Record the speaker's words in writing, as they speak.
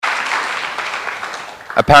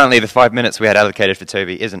Apparently the 5 minutes we had allocated for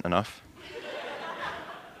Toby isn't enough.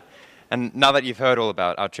 And now that you've heard all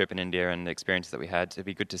about our trip in India and the experience that we had, it'd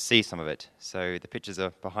be good to see some of it. So the pictures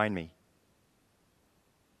are behind me.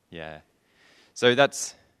 Yeah. So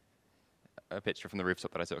that's a picture from the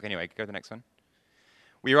rooftop that I took. Anyway, go to the next one.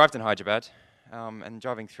 We arrived in Hyderabad, and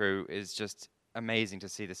driving through is just amazing to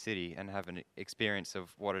see the city and have an experience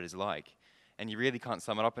of what it is like. And you really can't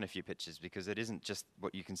sum it up in a few pictures because it isn't just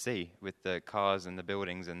what you can see with the cars and the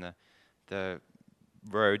buildings and the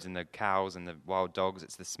roads and the cows and the wild dogs.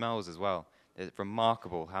 It's the smells as well. It's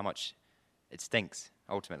remarkable how much it stinks,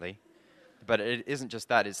 ultimately. But it isn't just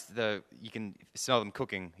that. It's you can smell them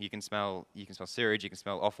cooking. You can smell sewage. You can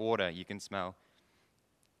smell off water. You can smell.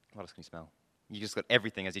 What else can you smell? You just got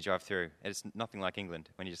everything as you drive through. It's nothing like England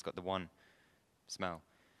when you just got the one smell.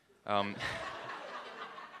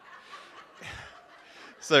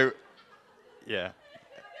 So, yeah.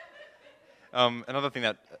 Another thing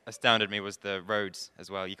that astounded me was the roads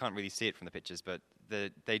as well. You can't really see it from the pictures, but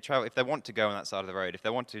they travel. If they want to go on that side of the road, if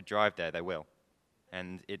they want to drive there, they will.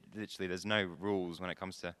 And it literally, there's no rules when it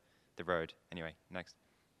comes to the road. Anyway, next.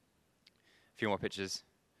 A few more pictures.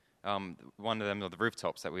 One of them are the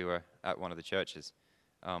rooftops that we were at one of the churches.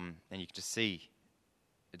 And you can just see,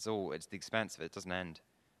 it's the expanse of it. It doesn't end.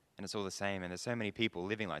 And it's all the same. And there's so many people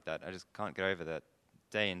living like that. I just can't get over that.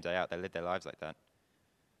 Day in, day out, they live their lives like that.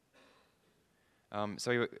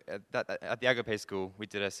 So we were at the Agape School, we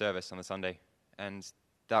did a service on a Sunday. And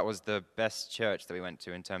that was the best church that we went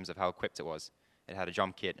to in terms of how equipped it was. It had a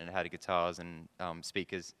drum kit, and it had guitars and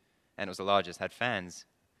speakers, and it was the largest, had fans,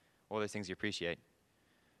 all those things you appreciate.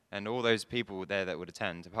 And all those people there that would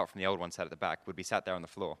attend, apart from the old ones sat at the back, would be sat there on the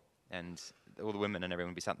floor, and all the women and everyone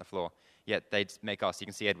would be sat on the floor. Yet they'd make us, you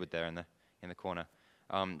can see Edward there in the corner.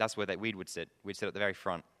 That's where we would sit. We'd sit at the very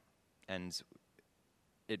front, and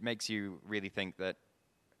it makes you really think that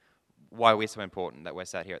why we're so important that we're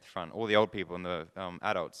sat here at the front. All the old people and the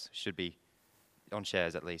adults should be on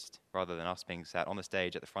chairs at least, rather than us being sat on the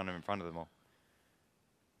stage at the front and in front of them all.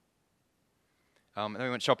 And then we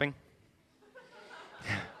went shopping.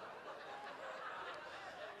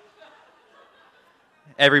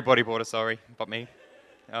 Everybody bought a sari, but me.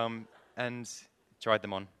 And tried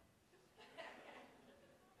them on.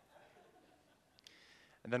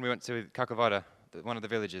 And then we went to Kakovada, one of the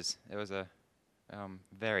villages. It was a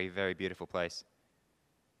very, very beautiful place.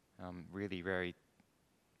 Really very,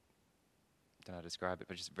 I don't know how to describe it,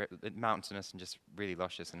 but just mountainous and just really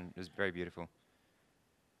luscious, and it was very beautiful.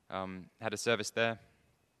 Had a service there.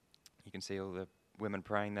 You can see all the women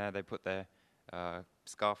praying there. They put their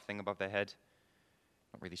scarf thing above their head.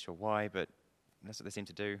 Not really sure why, but that's what they seem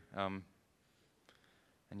to do. And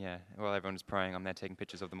yeah, while everyone was praying, I'm there taking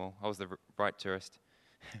pictures of them all. I was the bright tourist.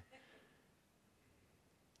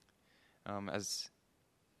 As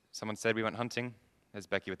someone said, we went hunting. There's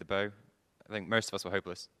Becky with the bow. I think most of us were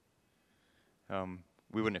hopeless.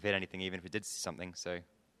 We wouldn't have hit anything even if we did see something. So,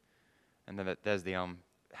 and then there's the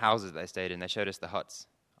houses that they stayed in. They showed us the huts.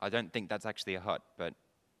 I don't think that's actually a hut, but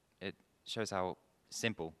it shows how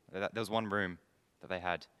simple. There was one room that they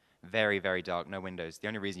had, very, very dark, no windows. The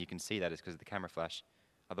only reason you can see that is because of the camera flash.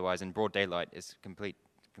 Otherwise, in broad daylight, it's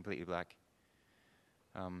completely black.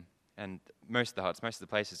 And most of the huts, most of the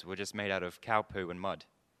places were just made out of cow poo and mud.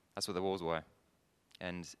 That's what the walls were.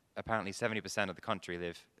 And apparently 70% of the country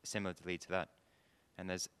live similarly to that. And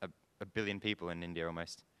there's a billion people in India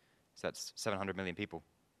almost. So that's 700 million people.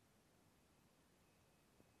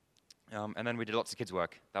 And then we did lots of kids'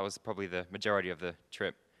 work. That was probably the majority of the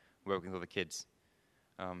trip, working with all the kids.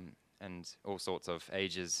 And all sorts of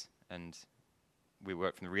ages. And we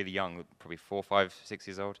worked from the really young, probably 4, 5, 6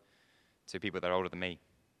 years old, to people that are older than me.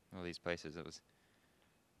 All these places, it was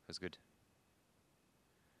good.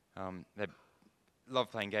 They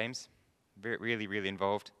love playing games, really, really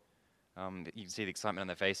involved. You can see the excitement on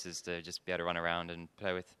their faces to just be able to run around and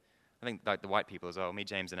play with. I think like the white people as well, me,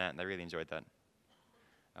 James, and Ant, they really enjoyed that.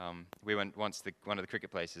 We went once to one of the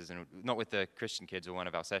cricket places, and not with the Christian kids or one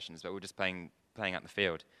of our sessions, but we were just playing out in the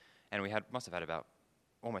field, and we must have had about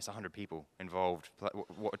almost 100 people involved,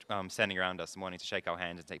 standing around us and wanting to shake our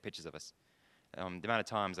hands and take pictures of us. The amount of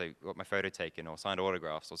times I got my photo taken or signed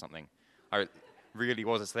autographs or something, I really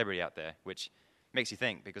was a celebrity out there, which makes you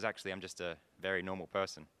think, because actually I'm just a very normal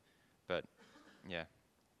person. But, yeah.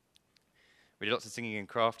 We did lots of singing and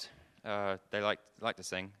craft. They liked to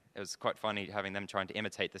sing. It was quite funny having them trying to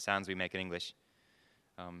imitate the sounds we make in English.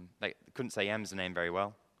 They couldn't say M's name very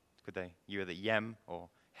well, could they? You were the Yem or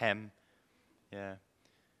Hem. Yeah.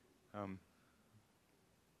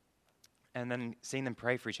 And then seeing them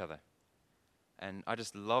pray for each other. And I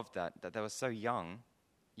just loved that they were so young,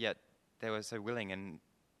 yet they were so willing, and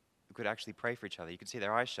could actually pray for each other. You could see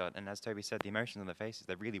their eyes shut, and as Toby said, the emotions on their faces,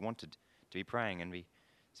 they really wanted to be praying and be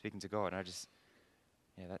speaking to God. And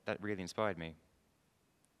that really inspired me.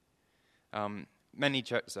 Many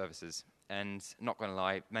church services, and not going to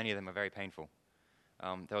lie, many of them are very painful.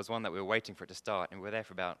 There was one that we were waiting for it to start, and we were there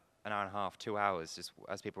for about an hour and a half, 2 hours, just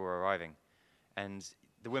as people were arriving. And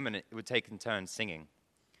the women would take in turns singing.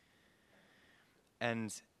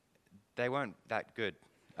 And they weren't that good.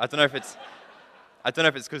 I don't know if it's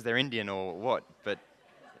because they're Indian or what, but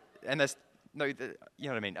you know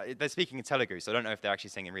what I mean. They're speaking in Telugu, so I don't know if they're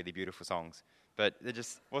actually singing really beautiful songs. But it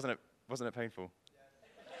just wasn't it painful?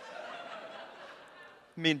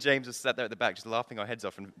 Me and James just sat there at the back, just laughing our heads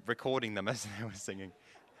off and recording them as they were singing.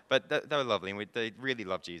 But they were lovely, and they really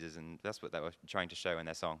loved Jesus, and that's what they were trying to show in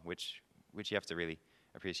their song, which you have to really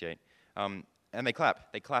appreciate. And they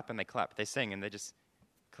clap, and they clap. They sing, and they just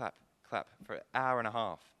clap for an hour and a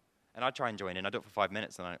half. And I try and join in. I do it for 5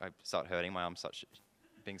 minutes, and I start hurting. My arms start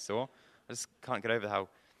being sore. I just can't get over how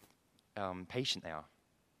patient they are.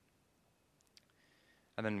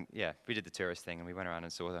 And then, we did the tourist thing, and we went around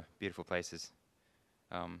and saw the beautiful places.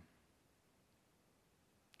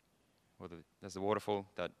 There's the waterfall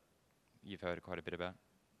that you've heard quite a bit about.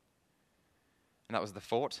 And that was the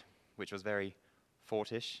fort, which was very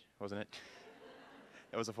fortish, wasn't it?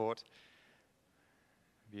 It was a fort.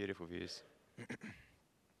 Beautiful views.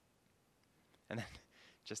 And then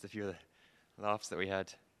just a few of the laughs that we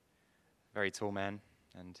had. Very tall man,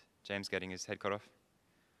 and James getting his head cut off.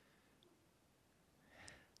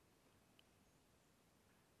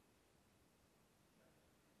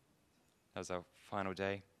 That was our final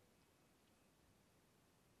day.